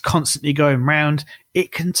 that it's constantly going round,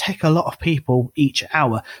 it can take a lot of people each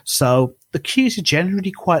hour. So the queues are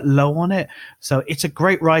generally quite low on it. So it's a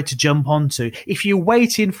great ride to jump onto. If you're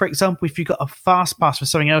waiting, for example, if you've got a fast pass for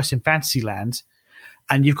something else in Fantasyland,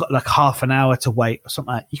 and you've got like half an hour to wait or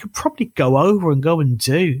something like that, you could probably go over and go and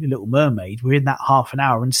do Little Mermaid within that half an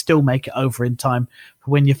hour and still make it over in time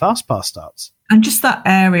for when your fast pass starts. And just that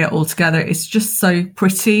area altogether, it's just so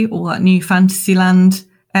pretty, all that new Fantasyland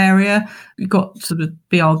area. You've got sort of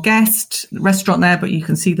Be Our Guest restaurant there, but you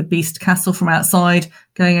can see the Beast Castle from outside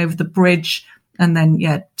going over the bridge. And then,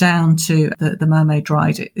 down to the Mermaid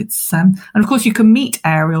ride. It's and of course you can meet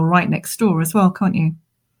Ariel right next door as well, can't you?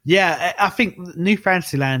 Yeah, I think New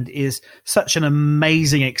Fantasyland is such an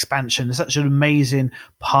amazing expansion, such an amazing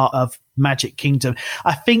part of Magic Kingdom.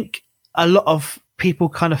 I think a lot of people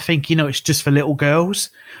kind of think, it's just for little girls.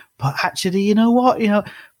 But actually, you know what?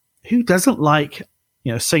 Who doesn't like,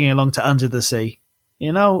 singing along to Under the Sea?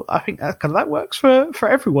 I think that works for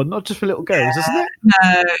everyone, not just for little girls, isn't it?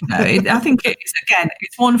 No. I think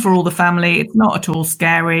it's one for all the family. It's not at all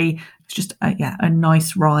scary. It's just a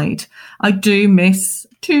nice ride. I do miss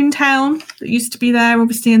Toontown that used to be there,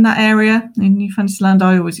 obviously in that area in New Fantasyland.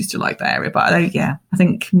 I always used to like that area, but I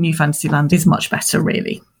think New Fantasyland is much better,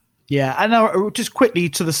 really. Yeah, and just quickly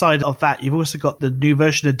to the side of that, you've also got the new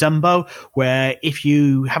version of Dumbo, where if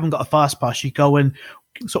you haven't got a fast pass, you go and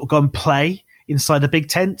play inside a big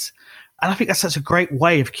tent. And I think that's such a great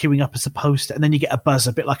way of queuing up as opposed to, and then you get a buzz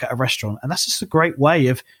a bit like at a restaurant. And that's just a great way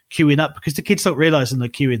of queuing up because the kids don't realize when they're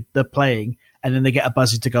queuing, they're playing, and then they get a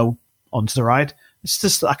buzzer to go onto the ride. It's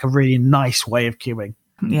just like a really nice way of queuing.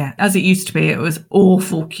 Yeah, as it used to be, it was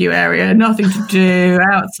awful queue area, nothing to do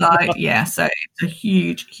outside. Yeah, so it's a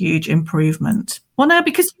huge, huge improvement. Well, now,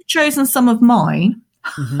 because you've chosen some of mine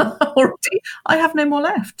already, I have no more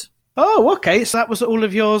left. Oh, okay. So that was all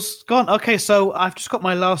of yours gone. Okay, so I've just got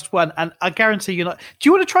my last one, and I guarantee you're not. Do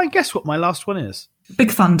you want to try and guess what my last one is?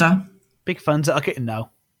 Big Thunder. Big Thunder. Okay,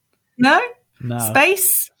 no. No? No.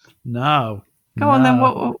 Space? No. Go on then.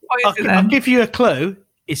 What is it then? I'll give you a clue.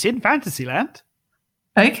 It's in Fantasyland.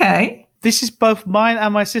 Okay. This is both mine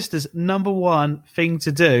and my sister's number one thing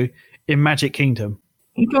to do in Magic Kingdom.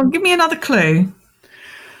 Go on, give me another clue.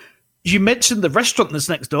 You mentioned the restaurant that's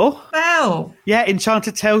next door. Belle. Yeah,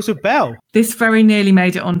 Enchanted Tales with Belle. This very nearly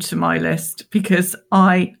made it onto my list because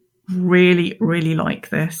I really, really like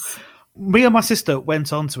this. Me and my sister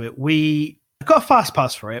went onto it. We got a fast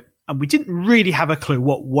pass for it, and we didn't really have a clue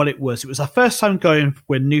what it was. It was our first time going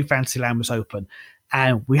when New Fantasyland was open,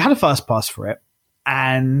 and we had a fast pass for it,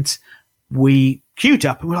 and we queued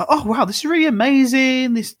up, and we're like, oh, wow, this is really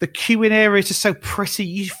amazing. The queuing area is just so pretty.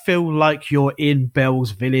 You feel like you're in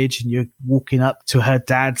Belle's village, and you're walking up to her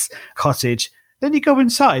dad's cottage. Then you go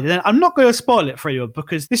inside, and I'm not going to spoil it for you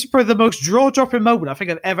because this is probably the most jaw-dropping moment I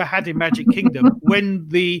think I've ever had in Magic Kingdom when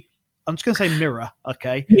I'm just going to say mirror,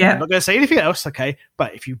 okay? Yeah. I'm not going to say anything else, okay?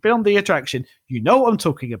 But if you've been on the attraction, you know what I'm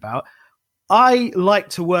talking about. I like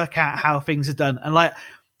to work out how things are done. And like,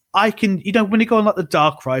 I can, when you go on like the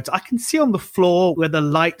dark rides, I can see on the floor where the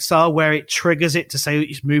lights are, where it triggers it to say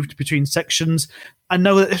it's moved between sections. I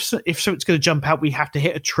know that if something's going to jump out, we have to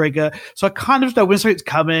hit a trigger. So I kind of know when something's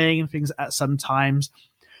coming and things at some times.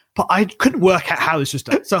 But I couldn't work out how this was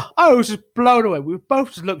done. So I was just blown away. We both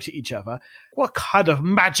just looked at each other. What kind of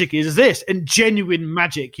magic is this? And genuine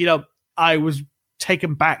magic. I was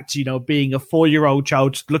taken back to, being a 4-year-old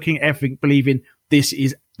child, just looking at everything, believing this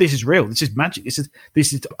is real. This is magic.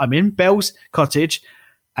 This is I'm in Belle's cottage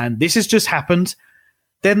and this has just happened.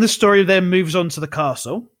 Then the story then moves on to the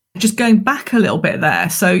castle. Just going back a little bit there.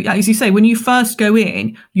 So as you say, when you first go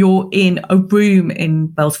in, you're in a room in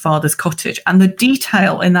Belle's father's cottage, and the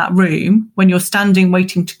detail in that room when you're standing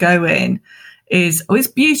waiting to go in it's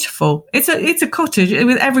beautiful. It's a cottage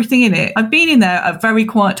with everything in it. I've been in there at very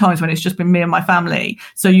quiet times when it's just been me and my family,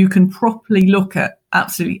 so you can properly look at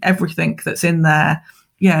absolutely everything that's in there.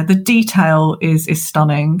 Yeah, the detail is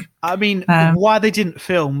stunning. I mean, why they didn't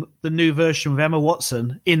film the new version with Emma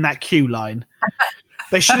Watson in that queue line?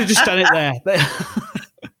 They should have just done it there.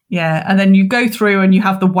 Yeah, and then you go through and you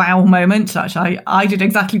have the wow moment. Actually, I did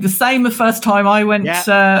exactly the same the first time I went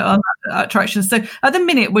on that attraction. So at the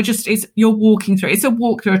minute, you're walking through. It's a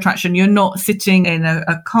walk-through attraction. You're not sitting in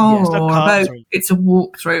a car or a boat. It's a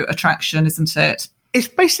walk-through attraction, isn't it? It's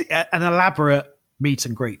basically an elaborate meet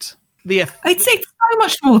and greet. It's so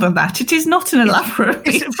much more than that. It is not an elaborate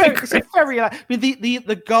meet and greet. It's very. I mean,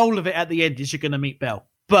 the goal of it at the end is you're going to meet Belle,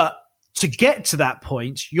 but to get to that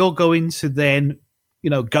point, you're going to then,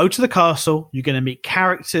 go to the castle. You're going to meet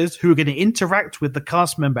characters who are going to interact with the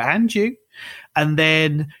cast member and you. And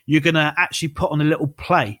then you're going to actually put on a little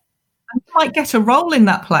play. And you might get a role in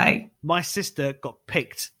that play. My sister got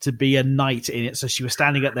picked to be a knight in it. So she was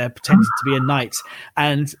standing up there pretending to be a knight.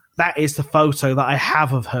 And that is the photo that I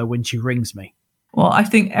have of her when she rings me. Well, I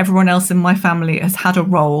think everyone else in my family has had a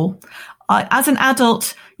role. As an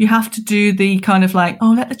adult, you have to do the kind of like,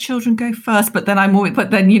 let the children go first. But then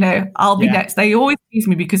I'll be next. They always tease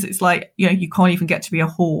me because it's like, you can't even get to be a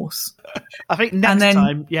horse. I think next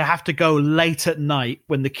time you have to go late at night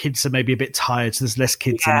when the kids are maybe a bit tired. So there's less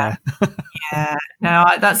kids in there. Yeah. No,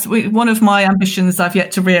 that's one of my ambitions I've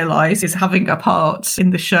yet to realise is having a part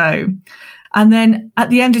in the show. And then at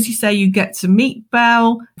the end, as you say, you get to meet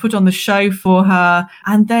Belle, put on the show for her.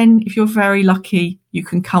 And then if you're very lucky, you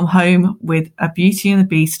can come home with a Beauty and the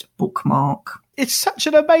Beast bookmark. It's such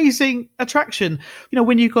an amazing attraction.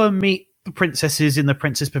 When you go and meet the princesses in the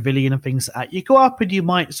Princess Pavilion and things like that, you go up and you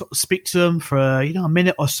might sort of speak to them for, a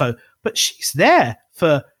minute or so. But she's there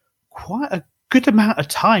for quite a good amount of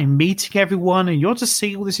time meeting everyone, and you're just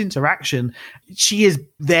seeing all this interaction. She is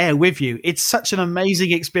there with you. It's such an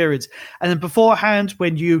amazing experience. And then beforehand,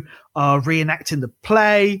 when you are reenacting the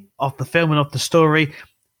play of the film and of the story,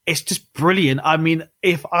 it's just brilliant. I mean,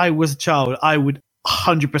 if I was a child, I would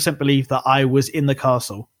 100% believe that I was in the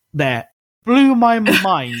castle there. Blew my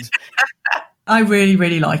mind. I really,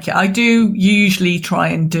 really like it. I do usually try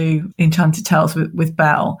and do Enchanted Tales with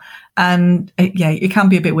Belle. And it can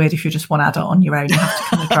be a bit weird if you're just one adult on your own. You have to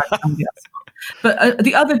kind of drag somebody else. But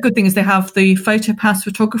the other good thing is they have the PhotoPass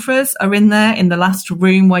photographers are in there in the last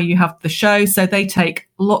room where you have the show. So they take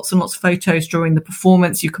lots and lots of photos during the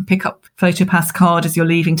performance. You can pick up PhotoPass card as you're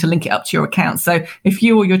leaving to link it up to your account. So if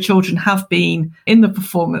you or your children have been in the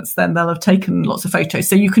performance, then they'll have taken lots of photos.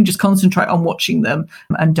 So you can just concentrate on watching them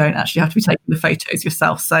and don't actually have to be taking the photos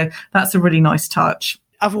yourself. So that's a really nice touch.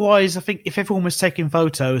 Otherwise, I think if everyone was taking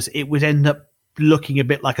photos, it would end up looking a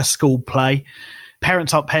bit like a school play.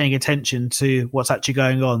 Parents aren't paying attention to what's actually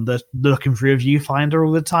going on. They're looking through a viewfinder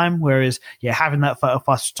all the time. Whereas, having that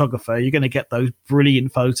PhotoPass photographer, you're going to get those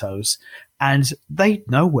brilliant photos, and they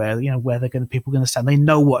know where people are going to stand. They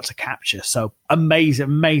know what to capture. So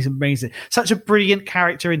amazing. Such a brilliant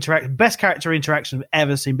character interaction, best character interaction I've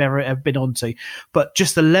ever seen, ever been onto. But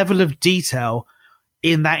just the level of detail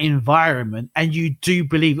in that environment, and you do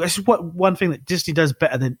believe this is one thing that Disney does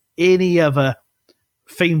better than any other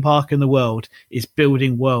theme park in the world is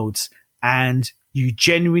building worlds, and you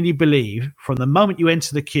genuinely believe from the moment you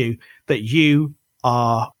enter the queue that you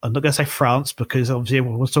are, I'm not going to say France because obviously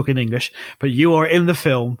everyone was talking English, but you are in the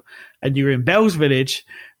film and you're in Belle's Village,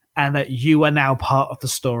 and that you are now part of the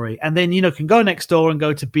story. And then, can go next door and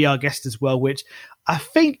go to Be Our Guest as well, which I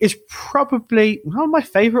think is probably one of my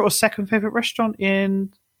favorite or second favorite restaurant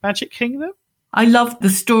in Magic Kingdom. I love the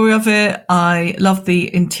story of it. I love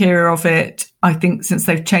the interior of it. I think since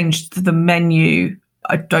they've changed the menu,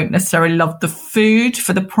 I don't necessarily love the food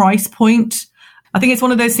for the price point. I think it's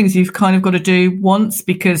one of those things you've kind of got to do once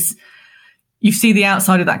because you see the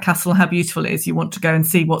outside of that castle, how beautiful it is. You want to go and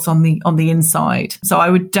see what's on the inside. So I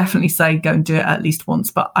would definitely say go and do it at least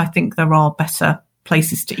once. But I think there are better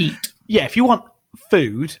places to eat. Yeah, if you want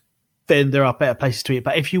food, then there are better places to eat.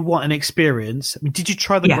 But if you want an experience, did you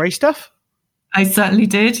try the grey stuff? I certainly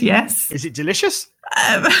did, yes. Is it delicious?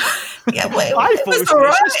 Yeah, I thought it was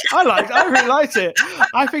delicious. Right. I really liked it.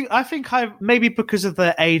 I think I maybe because of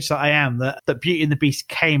the age that I am, that Beauty and the Beast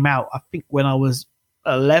came out, I think when I was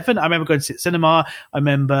 11. I remember going to see it at cinema. I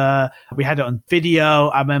remember we had it on video.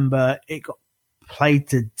 I remember it got played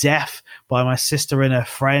to death by my sister and her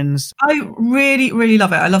friends. I really, really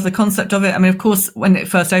love it. I love the concept of it. Of course, when it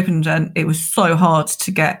first opened, and it was so hard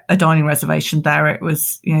to get a dining reservation there. It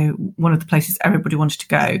was, one of the places everybody wanted to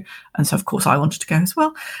go. And so, of course, I wanted to go as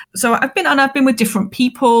well. So I've been with different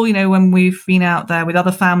people, when we've been out there with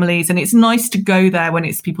other families. And it's nice to go there when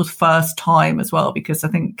it's people's first time as well, because I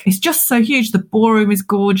think it's just so huge. The ballroom is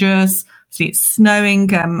gorgeous. See, it's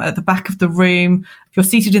snowing at the back of the room. If you're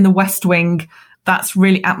seated in the West Wing, that's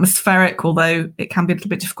really atmospheric, although it can be a little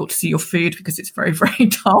bit difficult to see your food because it's very, very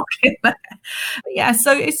dark in there. But yeah,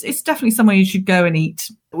 so it's definitely somewhere you should go and eat.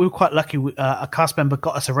 We were quite lucky. A cast member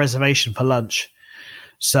got us a reservation for lunch.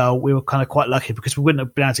 So we were kind of quite lucky because we wouldn't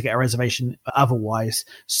have been able to get a reservation otherwise.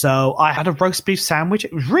 So I had a roast beef sandwich.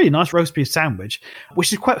 It was a really nice roast beef sandwich,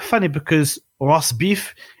 which is quite funny because roast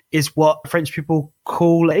beef is what French people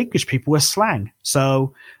call English people as slang.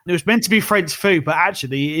 So it was meant to be French food, but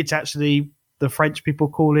actually it's actually the French people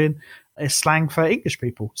call in a slang for English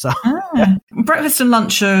people. So breakfast and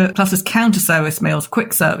lunch are classed as counter service meals,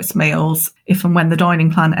 quick service meals, if and when the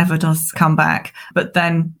dining plan ever does come back. But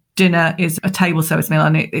then dinner is a table service meal,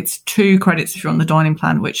 and it's 2 credits if you're on the dining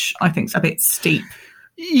plan, which I think is a bit steep.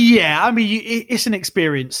 Yeah, it's an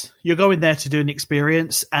experience. You're going there to do an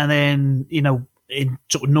experience, and then, in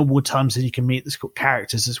sort of normal times, then you can meet the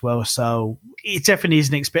characters as well. So it definitely is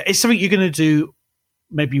an experience. It's something you're going to do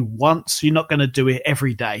maybe once. You're not going to do it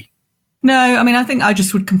every day. No, I think I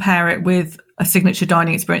just would compare it with a signature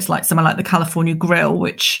dining experience like somewhere like the California Grill,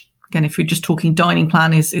 which, again, if you're just talking dining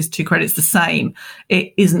plan, is 2 credits the same.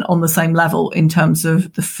 It isn't on the same level in terms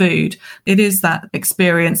of the food. It is that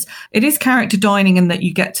experience. It is character dining in that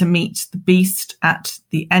you get to meet the Beast at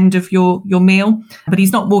the end of your meal, but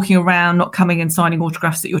he's not walking around, not coming and signing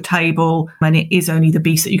autographs at your table, and it is only the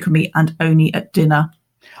Beast that you can meet, and only at dinner.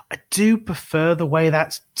 I do prefer the way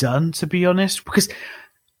that's done, to be honest, because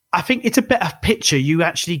I think it's a better picture. You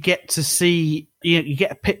actually get to see, you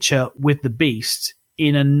get a picture with the Beast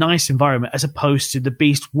in a nice environment as opposed to the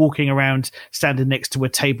Beast walking around standing next to a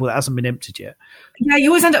table that hasn't been emptied yet. Yeah, you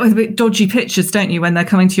always end up with a bit dodgy pictures, don't you, when they're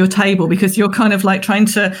coming to your table, because you're kind of like trying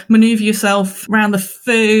to maneuver yourself around the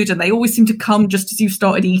food, and they always seem to come just as you've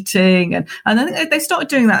started eating. And I think they started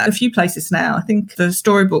doing that at a few places now. I think the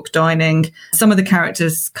Storybook dining, some of the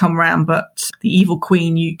characters come around, but the evil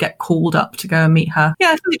queen, you get called up to go and meet her. Yeah,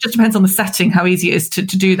 I think it just depends on the setting, how easy it is to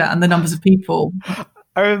do that, and the numbers of people.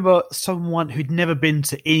 I remember someone who'd never been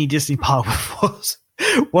to any Disney park before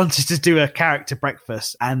wanted to do a character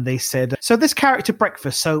breakfast, and they said, so this character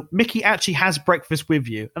breakfast, so Mickey actually has breakfast with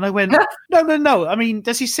you. And I went, no. I mean,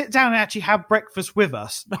 does he sit down and actually have breakfast with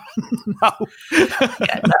us? No.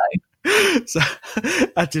 Yeah, no. So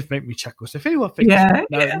that did make me chuckle. So if anyone thinks,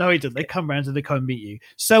 no, he doesn't. They come around and they come and meet you.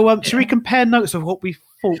 So should we compare notes of what we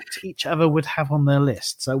thought each other would have on their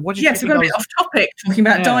list? So what did you think? Yes, we're going to be off topic talking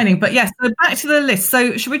about dining, but yes, so back to the list.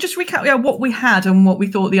 So should we just recap what we had and what we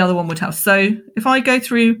thought the other one would have? So if I go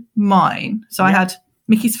through mine, so I had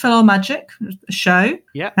Mickey's PhilharMagic, a show.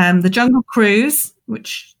 Yeah. The Jungle Cruise,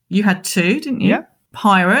 which you had 2, didn't you? Yeah.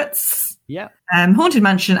 Pirates. Yeah. Haunted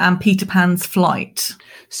Mansion and Peter Pan's Flight.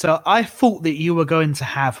 So I thought that you were going to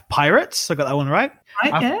have Pirates. I got that one right.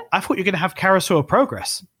 Right, I thought you were going to have Carousel of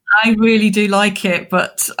Progress. I really do like it,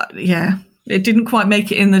 but it didn't quite make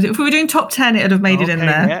it in the... If we were doing top 10, it would have made it in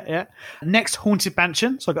there. Yeah. Next, Haunted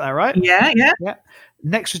Mansion. So I got that right. Yeah.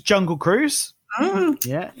 Next was Jungle Cruise.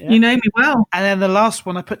 Yeah. You know me well. And then the last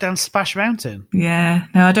one I put down Splash Mountain. Yeah.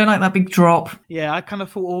 No, I don't like that big drop. Yeah, I kind of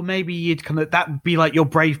thought, well, maybe you'd that would be like your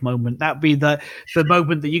brave moment. That'd be the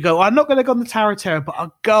moment that you go, I'm not going to go on the Tower of Terror, but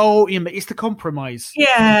I'll go. It's the compromise.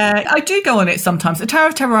 Yeah, I do go on it sometimes. The Tower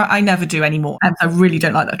of Terror, I never do anymore. And I really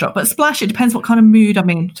don't like that drop. But Splash, it depends what kind of mood I'm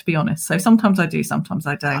in, to be honest. So sometimes I do, sometimes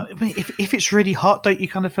I don't. If it's really hot, don't you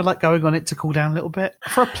kind of feel like going on it to cool down a little bit?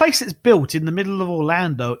 For a place that's built in the middle of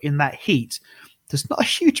Orlando in that heat, there's not a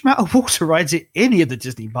huge amount of water rides at any of the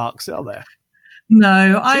Disney parks, are there?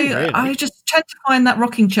 No, Really? I just tend to find that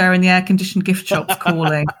rocking chair in the air-conditioned gift shops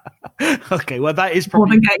calling. Okay, well, that is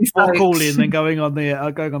probably more soaked. calling than going on the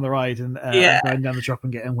ride and going down the drop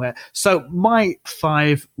and getting wet. So my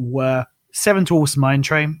 5 were Seven Dwarfs Mine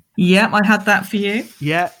Train. Yeah, I had that for you.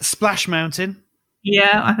 Yeah, Splash Mountain.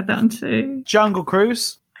 Yeah, I had that one too. Jungle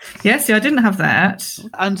Cruise. Yeah, see, I didn't have that.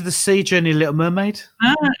 Under the Sea Journey, Little Mermaid.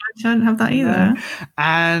 I don't have that either.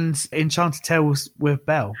 And Enchanted Tales with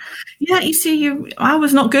Belle. Yeah, you see, I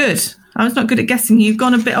was not good. I was not good at guessing. You've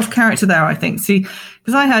gone a bit off character there, I think. See,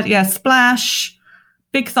 because I had, Splash,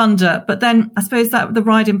 Big Thunder, but then I suppose that the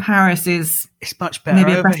ride in Paris is... It's much better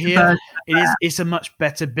over here. It's a much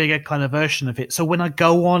better, bigger kind of version of it. So when I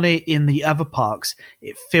go on it in the other parks,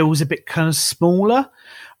 it feels a bit kind of smaller.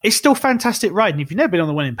 It's still a fantastic ride. And if you've never been on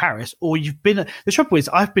the one in Paris, or you've been... The trouble is,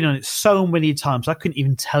 I've been on it so many times, I couldn't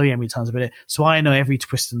even tell you how many times I've been on it. So I know every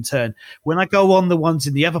twist and turn. When I go on the ones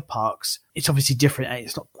in the other parks, it's obviously different.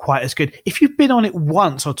 It's not quite as good. If you've been on it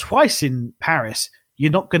once or twice in Paris, you're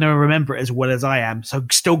not going to remember it as well as I am. So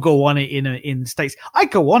still go on it in the States. I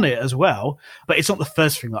go on it as well, but it's not the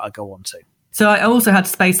first thing that I go on to. So I also had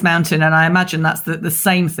Space Mountain, and I imagine that's the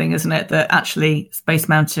same thing, isn't it? That actually Space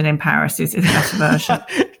Mountain in Paris is a better version.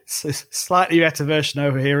 It's a slightly better version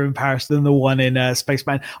over here in Paris than the one in Space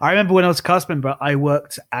Mountain. I remember when I was a cast member, I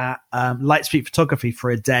worked at Lightspeed Photography for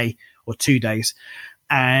a day or 2 days,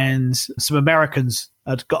 and some Americans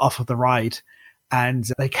had got off of the ride, and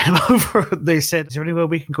they came over and they said, is there anywhere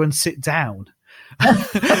we can go and sit down?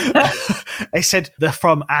 They said they're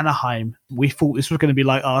from Anaheim. We thought this was going to be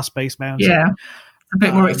like our Space Mountain. Yeah, a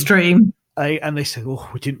bit more extreme. And they said,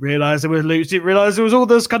 we didn't realise there were loops, didn't realise there was all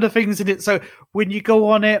those kind of things in it. So when you go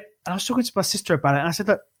on it, and I was talking to my sister about it, and I said,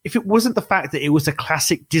 look, if it wasn't the fact that it was a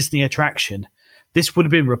classic Disney attraction, this would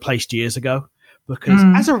have been replaced years ago. Because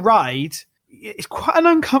as a ride, it's quite an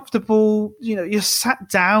uncomfortable, you're sat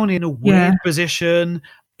down in a weird position.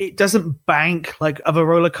 It doesn't bank like other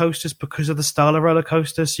roller coasters because of the style of roller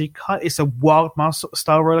coaster. So it's a wild mouse sort of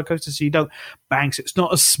style roller coaster, so you don't bank. So it's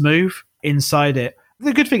not as smooth inside it.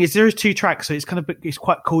 The good thing is there is 2 tracks, so it's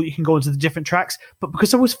quite cool. You can go into the different tracks, but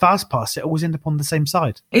because I was fast pass, it always end up on the same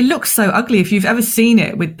side. It looks so ugly if you've ever seen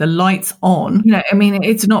it with the lights on.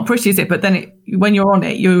 It's not pretty, is it? But then when you're on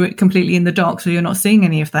it, you're completely in the dark, so you're not seeing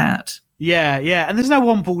any of that. Yeah, and there's no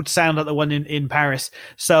onboard sound like the one in Paris.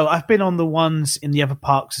 So I've been on the ones in the other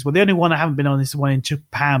parks as well. The only one I haven't been on is the one in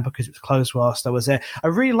Japan because it was closed whilst I was there. I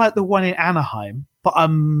really like the one in Anaheim, but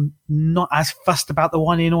I'm not as fussed about the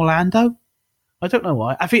one in Orlando. I don't know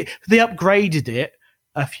why. I think they upgraded it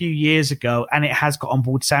a few years ago and it has got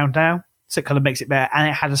onboard sound now. So it kind of makes it better. And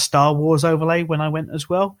it had a Star Wars overlay when I went as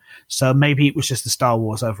well. So maybe it was just the Star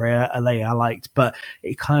Wars overlay I liked, but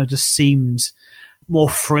it kind of just seemed more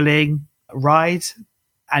thrilling ride,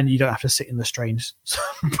 and you don't have to sit in the strange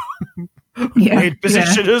weird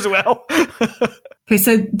position as well. Okay,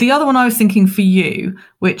 so the other one I was thinking for you,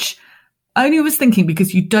 which I only was thinking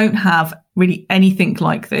because you don't have really anything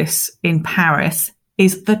like this in Paris,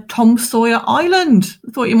 is the Tom Sawyer Island.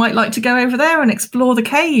 I thought you might like to go over there and explore the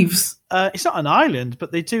caves. it's not an island,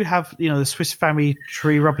 but they do have, the Swiss Family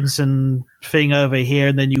Tree Robinson thing over here,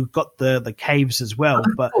 and then you've got the caves as well.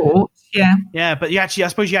 But yeah, but I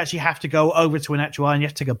suppose you actually have to go over to an actual island. You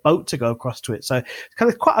have to take a boat to go across to it. So it's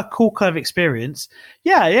kind of quite a cool kind of experience.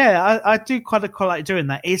 I do quite like doing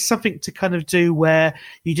that. It's something to kind of do where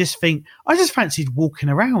you just think, I just fancied walking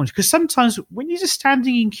around, because sometimes when you're just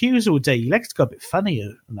standing in queues all day, your legs go a bit funnier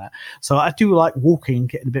than that. So I do like walking and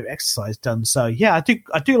getting a bit of exercise done. So yeah,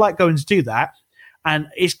 I do like going to do that. And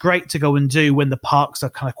it's great to go and do when the parks are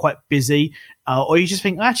kind of quite busy, or you just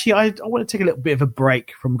think, actually, I want to take a little bit of a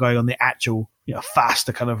break from going on the actual,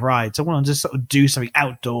 faster kind of rides. I want to just sort of do something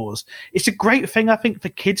outdoors. It's a great thing, I think, for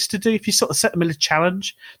kids to do. If you sort of set them a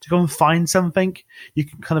challenge to go and find something, you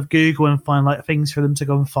can kind of Google and find like things for them to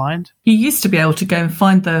go and find. You used to be able to go and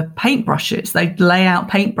find the paintbrushes. They'd lay out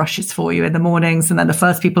paintbrushes for you in the mornings, and then the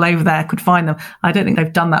first people over there could find them. I don't think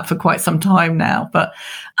they've done that for quite some time now, and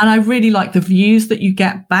I really like the views that you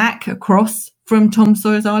get back across from Tom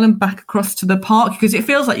Sawyer's Island back across to the park, because it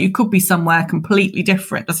feels like you could be somewhere completely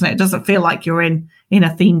different, doesn't it? It doesn't feel like you're in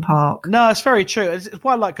a theme park. No, it's very true. It's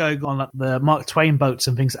why I like going on like the Mark Twain boats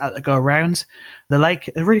and things that go around the lake.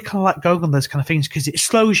 I really kind of like going on those kind of things because it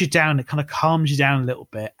slows you down. It kind of calms you down a little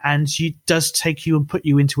bit, and it does take you and put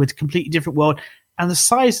you into a completely different world. And the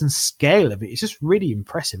size and scale of it is just really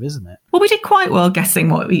impressive, isn't it? Well, we did quite well guessing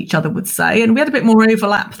what each other would say, and we had a bit more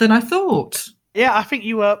overlap than I thought. Yeah, I think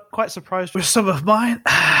you were quite surprised with some of mine.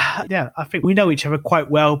 Yeah, I think we know each other quite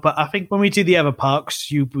well, but I think when we do the other parks,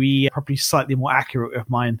 you'll be probably slightly more accurate with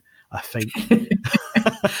mine, I think. No,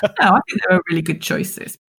 I think they were really good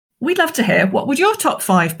choices. We'd love to hear, what would your top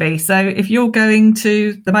 5 be? So if you're going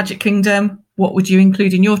to the Magic Kingdom, what would you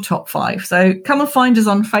include in your top 5? So come and find us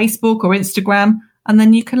on Facebook or Instagram, and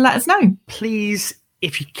then you can let us know. Please,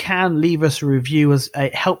 if you can, leave us a review.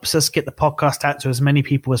 It helps us get the podcast out to as many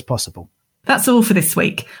people as possible. That's all for this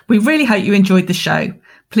week. We really hope you enjoyed the show.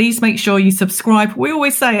 Please make sure you subscribe. We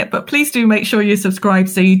always say it, but please do make sure you subscribe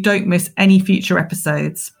so you don't miss any future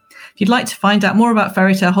episodes. If you'd like to find out more about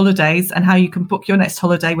Fairy Tale Holidays and how you can book your next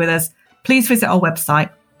holiday with us, please visit our website.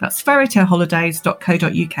 That's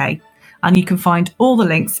fairytaleholidays.co.uk, and you can find all the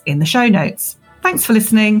links in the show notes. Thanks for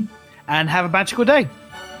listening. And have a magical day.